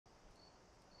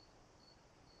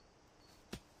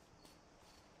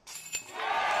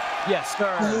Yes,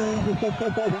 sir. Oh,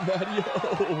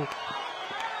 Mario.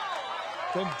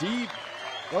 From deep,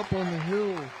 up on the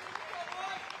hill.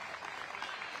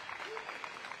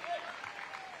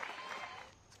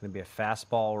 It's going to be a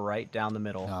fastball right down the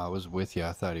middle. No, I was with you.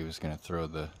 I thought he was going to throw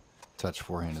the touch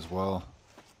forehand as well.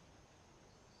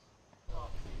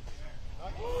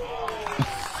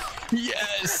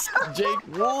 Yes!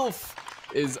 Jake Wolff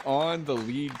is on the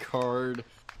lead card.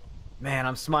 Man,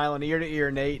 I'm smiling ear to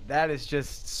ear, Nate. That is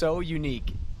just so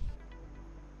unique.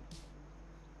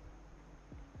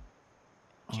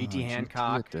 GT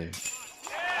Hancock. GT at the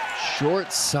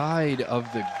short side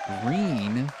of the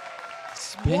green.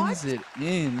 Spins it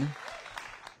in.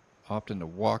 Opting to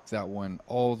walk that one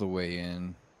all the way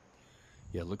in.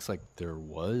 Yeah, it looks like there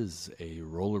was a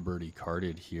roller birdie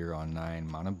carded here on 9.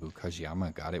 Manabu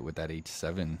Kajiyama got it with that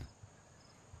H7.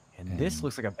 And this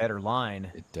looks like a better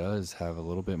line. It does have a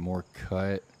little bit more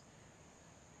cut.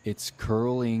 It's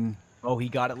curling. Oh, he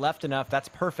got it left enough. That's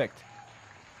perfect.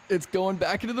 It's going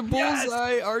back into the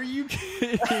bullseye. Yes! Are you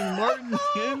kidding? Martin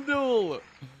Hendel.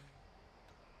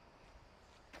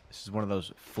 This is one of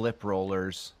those flip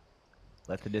rollers.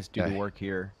 Let the disc do the work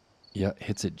here. Yeah,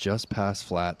 hits it just past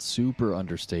flat. Super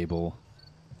understable.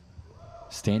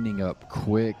 Standing up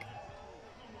quick.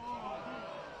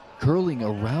 Curling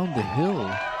around the hill.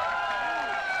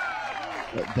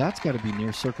 That's got to be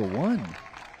near circle 1.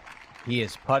 He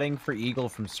is putting for eagle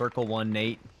from circle 1,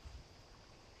 Nate.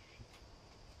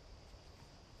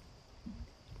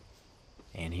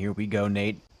 And here we go,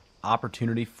 Nate.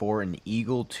 Opportunity for an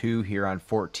eagle 2 here on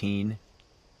 14.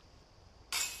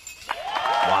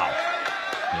 Wow.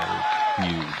 Yeah,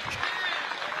 huge.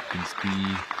 You can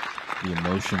see the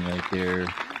emotion right there.